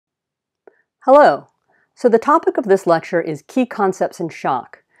Hello. So the topic of this lecture is key concepts in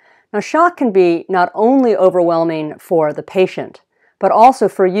shock. Now, shock can be not only overwhelming for the patient, but also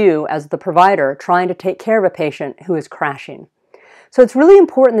for you as the provider trying to take care of a patient who is crashing. So it's really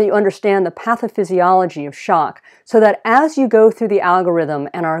important that you understand the pathophysiology of shock so that as you go through the algorithm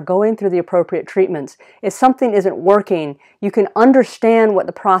and are going through the appropriate treatments, if something isn't working, you can understand what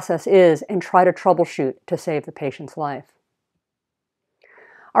the process is and try to troubleshoot to save the patient's life.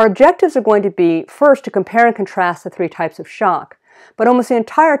 Our objectives are going to be, first, to compare and contrast the three types of shock, but almost the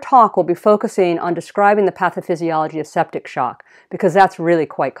entire talk will be focusing on describing the pathophysiology of septic shock, because that's really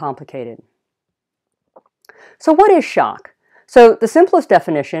quite complicated. So what is shock? So the simplest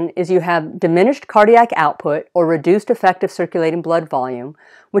definition is you have diminished cardiac output or reduced effective circulating blood volume,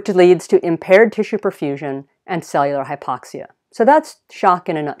 which leads to impaired tissue perfusion and cellular hypoxia. So that's shock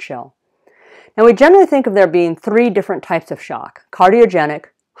in a nutshell. Now we generally think of there being three different types of shock: cardiogenic,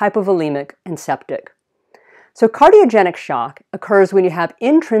 hypovolemic, and septic. So cardiogenic shock occurs when you have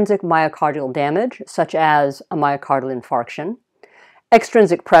intrinsic myocardial damage, such as a myocardial infarction,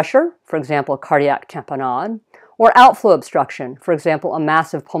 extrinsic pressure, for example, a cardiac tamponade, or outflow obstruction, for example, a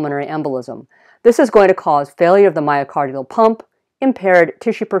massive pulmonary embolism. This is going to cause failure of the myocardial pump, impaired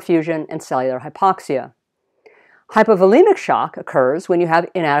tissue perfusion, and cellular hypoxia. Hypovolemic shock occurs when you have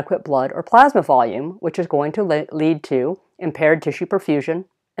inadequate blood or plasma volume, which is going to lead to impaired tissue perfusion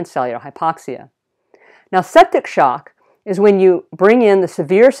and cellular hypoxia. Now, septic shock is when you bring in the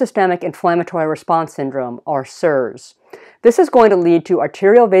severe systemic inflammatory response syndrome, or SIRS. This is going to lead to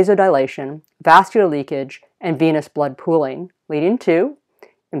arterial vasodilation, vascular leakage, and venous blood pooling, leading to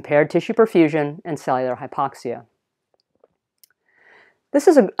impaired tissue perfusion and cellular hypoxia. This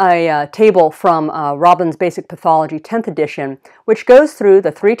is a table from Robbins' Basic Pathology 10th edition, which goes through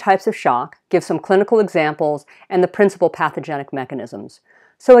the three types of shock, gives some clinical examples, and the principal pathogenic mechanisms.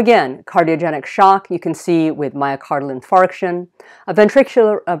 So again, cardiogenic shock you can see with myocardial infarction, a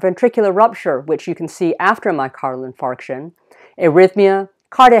ventricular rupture, which you can see after a myocardial infarction, arrhythmia,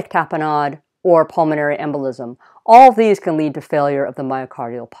 cardiac tamponade, or pulmonary embolism. All of these can lead to failure of the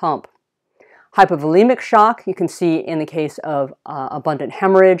myocardial pump. Hypovolemic shock you can see in the case of abundant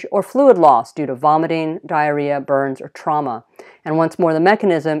hemorrhage or fluid loss due to vomiting, diarrhea, burns, or trauma. And once more, the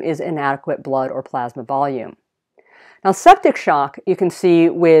mechanism is inadequate blood or plasma volume. Now, septic shock you can see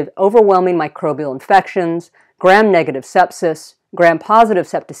with overwhelming microbial infections, gram-negative sepsis, gram-positive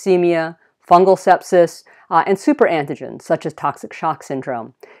septicemia, fungal sepsis, and superantigens such as toxic shock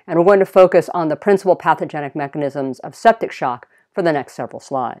syndrome. And we're going to focus on the principal pathogenic mechanisms of septic shock for the next several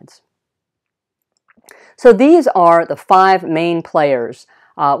slides. So these are the five main players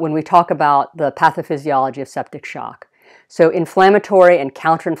when we talk about the pathophysiology of septic shock. So inflammatory and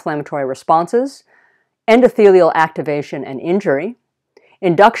counterinflammatory responses, endothelial activation and injury,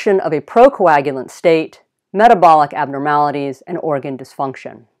 induction of a procoagulant state, metabolic abnormalities, and organ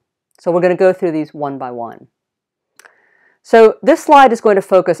dysfunction. So we're going to go through these one by one. So this slide is going to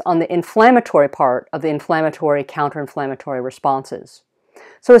focus on the inflammatory part of the inflammatory counterinflammatory responses.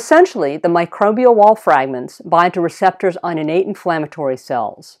 So essentially, the microbial wall fragments bind to receptors on innate inflammatory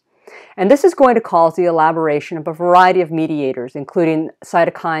cells. And this is going to cause the elaboration of a variety of mediators, including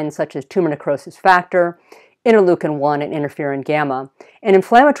cytokines such as tumor necrosis factor, interleukin-1 and interferon gamma, and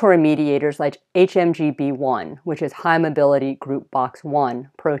inflammatory mediators like HMGB1, which is high mobility group box 1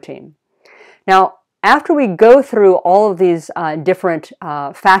 protein. Now, after we go through all of these different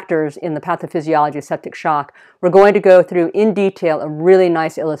factors in the pathophysiology of septic shock, we're going to go through in detail a really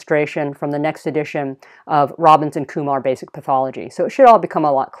nice illustration from the next edition of Robbins and Kumar Basic Pathology. So it should all become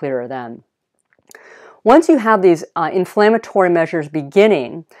a lot clearer then. Once you have these inflammatory measures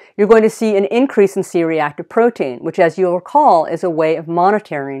beginning, you're going to see an increase in C-reactive protein, which, as you'll recall, is a way of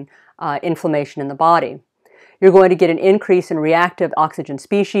monitoring inflammation in the body. You're going to get an increase in reactive oxygen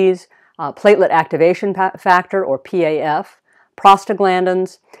species, platelet activation factor, or PAF,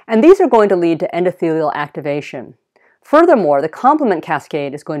 prostaglandins, and these are going to lead to endothelial activation. Furthermore, the complement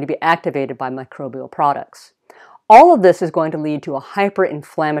cascade is going to be activated by microbial products. All of this is going to lead to a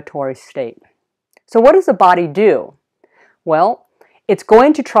hyperinflammatory state. So what does the body do? Well, it's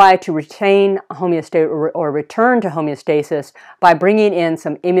going to try to retain homeostasis or return to homeostasis by bringing in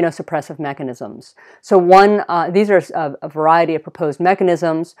some immunosuppressive mechanisms. So these are a variety of proposed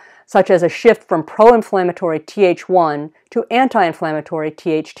mechanisms, such as a shift from pro-inflammatory Th1 to anti-inflammatory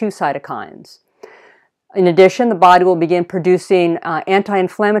Th2 cytokines. In addition, the body will begin producing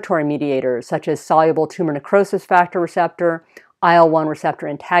anti-inflammatory mediators, such as soluble tumor necrosis factor receptor, IL-1 receptor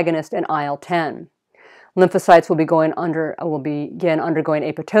antagonist, and IL-10. Lymphocytes will begin undergoing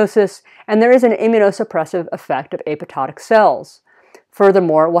apoptosis, and there is an immunosuppressive effect of apoptotic cells.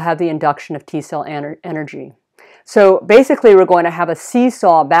 Furthermore, we'll have the induction of T cell energy. So basically, we're going to have a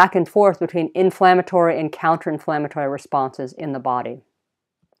seesaw back and forth between inflammatory and counterinflammatory responses in the body.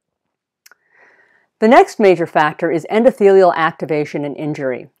 The next major factor is endothelial activation and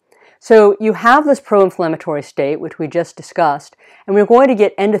injury. So you have this pro-inflammatory state, which we just discussed, and we're going to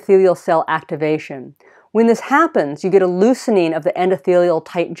get endothelial cell activation. When this happens, you get a loosening of the endothelial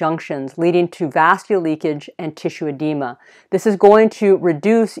tight junctions, leading to vascular leakage and tissue edema. This is going to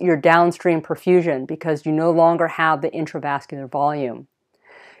reduce your downstream perfusion because you no longer have the intravascular volume.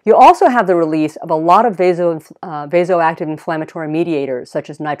 You also have the release of a lot of vasoactive inflammatory mediators, such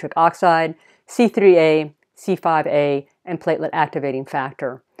as nitric oxide, C3A, C5A, and platelet activating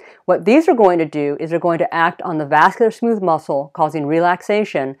factor. What these are going to do is they're going to act on the vascular smooth muscle, causing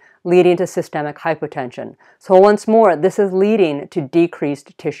relaxation, leading to systemic hypotension. So once more, this is leading to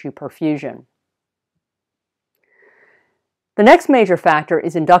decreased tissue perfusion. The next major factor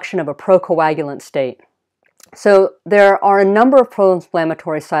is induction of a procoagulant state. So there are a number of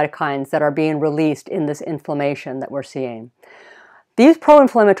pro-inflammatory cytokines that are being released in this inflammation that we're seeing. These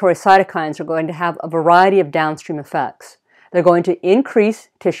pro-inflammatory cytokines are going to have a variety of downstream effects. They're going to increase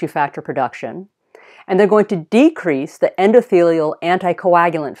tissue factor production, and they're going to decrease the endothelial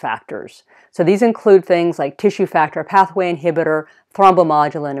anticoagulant factors. So these include things like tissue factor pathway inhibitor,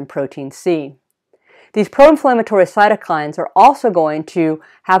 thrombomodulin, and protein C. These pro-inflammatory cytokines are also going to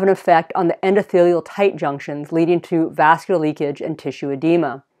have an effect on the endothelial tight junctions, leading to vascular leakage and tissue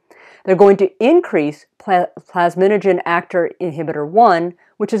edema. They're going to increase plasminogen actor inhibitor 1,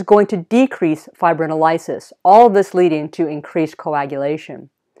 which is going to decrease fibrinolysis, all of this leading to increased coagulation.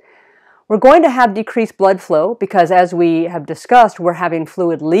 We're going to have decreased blood flow because, as we have discussed, we're having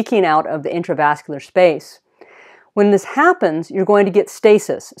fluid leaking out of the intravascular space. When this happens, you're going to get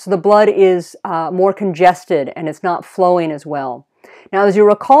stasis, so the blood is more congested and it's not flowing as well. Now, as you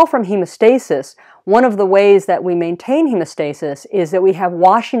recall from hemostasis, one of the ways that we maintain hemostasis is that we have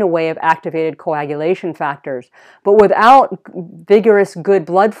washing away of activated coagulation factors. But without vigorous, good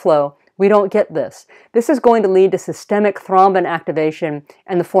blood flow, we don't get this. This is going to lead to systemic thrombin activation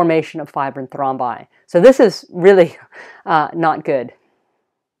and the formation of fibrin thrombi. So this is really not good.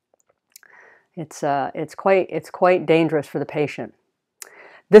 It's quite dangerous for the patient.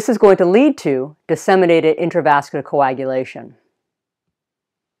 This is going to lead to disseminated intravascular coagulation.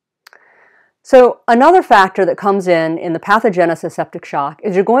 So another factor that comes in the pathogenesis of septic shock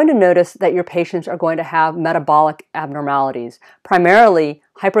is you're going to notice that your patients are going to have metabolic abnormalities, primarily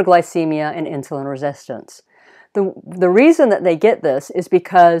hyperglycemia and insulin resistance. The reason that they get this is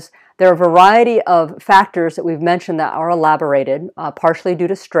because there are a variety of factors that we've mentioned that are elaborated, partially due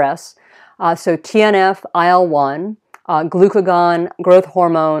to stress. So TNF, IL-1, glucagon, growth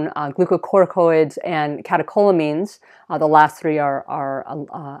hormone, glucocorticoids, and catecholamines, the last three are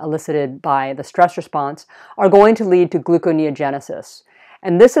elicited by the stress response, are going to lead to gluconeogenesis.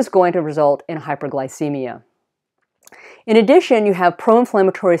 And this is going to result in hyperglycemia. In addition, you have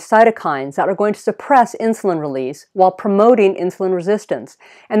pro-inflammatory cytokines that are going to suppress insulin release while promoting insulin resistance.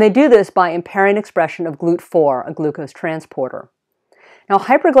 And they do this by impairing expression of GLUT4, a glucose transporter. Now,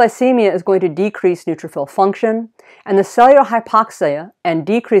 hyperglycemia is going to decrease neutrophil function, and the cellular hypoxia and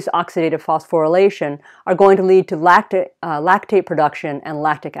decreased oxidative phosphorylation are going to lead to lactate production and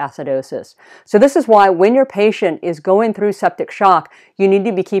lactic acidosis. So this is why when your patient is going through septic shock, you need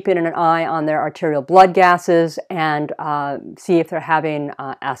to be keeping an eye on their arterial blood gases and see if they're having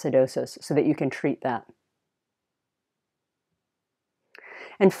acidosis so that you can treat that.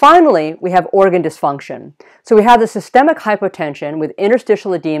 And finally, we have organ dysfunction. So we have the systemic hypotension with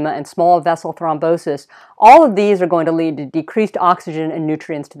interstitial edema and small vessel thrombosis. All of these are going to lead to decreased oxygen and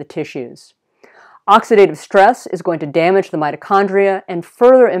nutrients to the tissues. Oxidative stress is going to damage the mitochondria and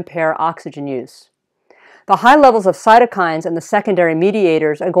further impair oxygen use. The high levels of cytokines and the secondary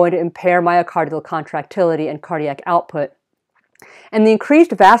mediators are going to impair myocardial contractility and cardiac output. And the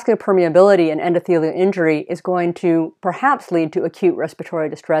increased vascular permeability and endothelial injury is going to perhaps lead to acute respiratory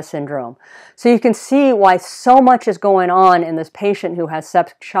distress syndrome. So you can see why so much is going on in this patient who has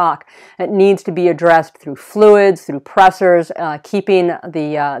septic shock that needs to be addressed through fluids, through pressors, keeping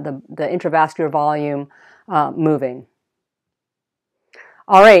the intravascular volume moving.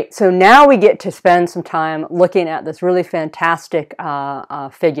 All right, so now we get to spend some time looking at this really fantastic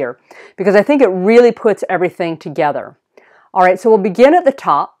figure, because I think it really puts everything together. All right, so we'll begin at the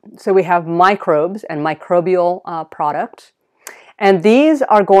top. So we have microbes and microbial products. And these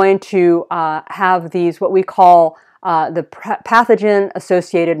are going to have these, what we call the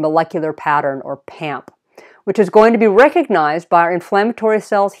pathogen-associated molecular pattern, or PAMP, which is going to be recognized by our inflammatory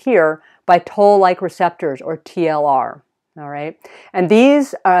cells here by toll-like receptors, or TLR. All right, and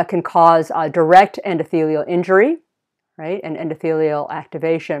these can cause direct endothelial injury, right, and endothelial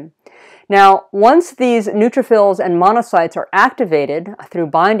activation. Now, once these neutrophils and monocytes are activated through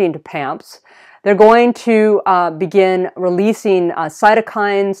binding to PAMPs, they're going to begin releasing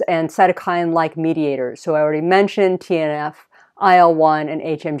cytokines and cytokine-like mediators. So I already mentioned TNF, IL-1, and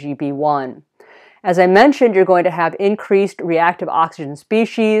HMGB1. As I mentioned, you're going to have increased reactive oxygen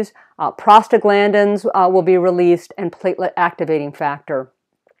species, prostaglandins will be released, and platelet activating factor.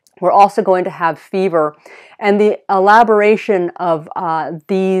 We're also going to have fever, and the elaboration of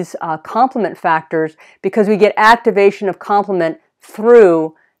these complement factors, because we get activation of complement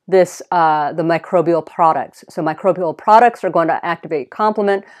through this the microbial products. So microbial products are going to activate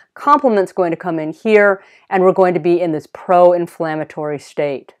complement. Complement's going to come in here, and we're going to be in this pro-inflammatory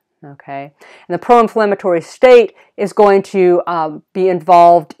state. Okay, and the pro-inflammatory state is going to be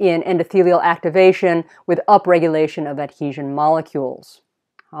involved in endothelial activation with upregulation of adhesion molecules.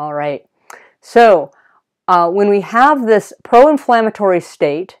 All right, so when we have this pro-inflammatory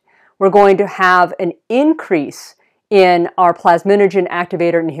state, we're going to have an increase in our plasminogen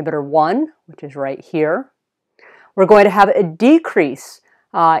activator inhibitor 1, which is right here. We're going to have a decrease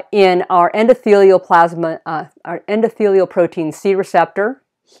in our endothelial our endothelial protein C receptor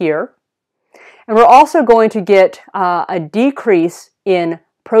here. And we're also going to get a decrease in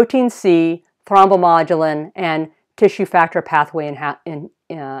protein C, thrombomodulin, and tissue factor pathway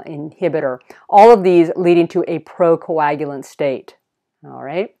inhibitor. All of these leading to a procoagulant state. All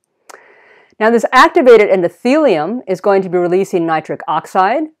right. Now this activated endothelium is going to be releasing nitric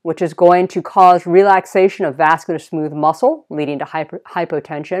oxide, which is going to cause relaxation of vascular smooth muscle, leading to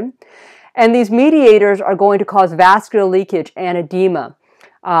hypotension. And these mediators are going to cause vascular leakage and edema.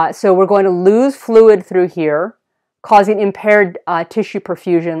 So we're going to lose fluid through here, causing impaired tissue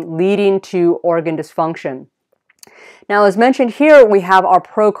perfusion, leading to organ dysfunction. Now, as mentioned here, we have our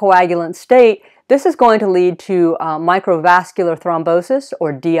procoagulant state. This is going to lead to microvascular thrombosis,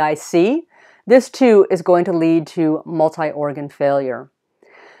 or DIC. This, too, is going to lead to multi-organ failure.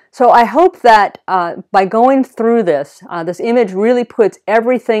 So I hope that by going through this, this image really puts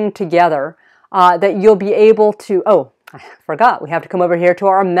everything together, that you'll be able to, oh, I forgot, we have to come over here to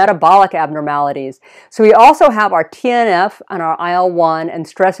our metabolic abnormalities. So we also have our TNF and our IL-1 and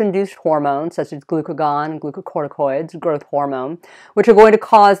stress-induced hormones, such as glucagon and glucocorticoids, growth hormone, which are going to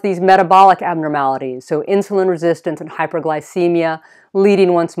cause these metabolic abnormalities, so insulin resistance and hyperglycemia,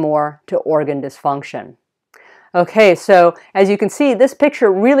 leading once more to organ dysfunction. Okay, so as you can see, this picture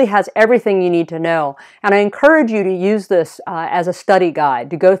really has everything you need to know, and I encourage you to use this as a study guide,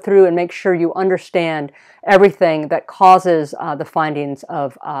 to go through and make sure you understand everything that causes the findings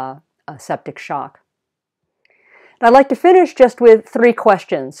of a septic shock. And I'd like to finish just with 3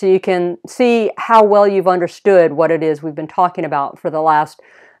 questions so you can see how well you've understood what it is we've been talking about for the last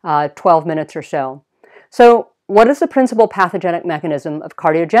 12 minutes or so. So, what is the principal pathogenic mechanism of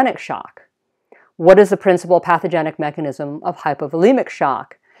cardiogenic shock? What is the principal pathogenic mechanism of hypovolemic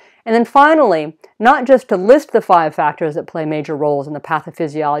shock? And then finally, not just to list the 5 factors that play major roles in the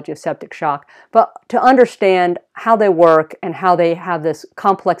pathophysiology of septic shock, but to understand how they work and how they have this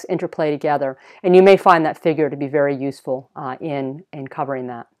complex interplay together. And you may find that figure to be very useful in covering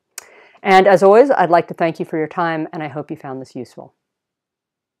that. And as always, I'd like to thank you for your time, and I hope you found this useful.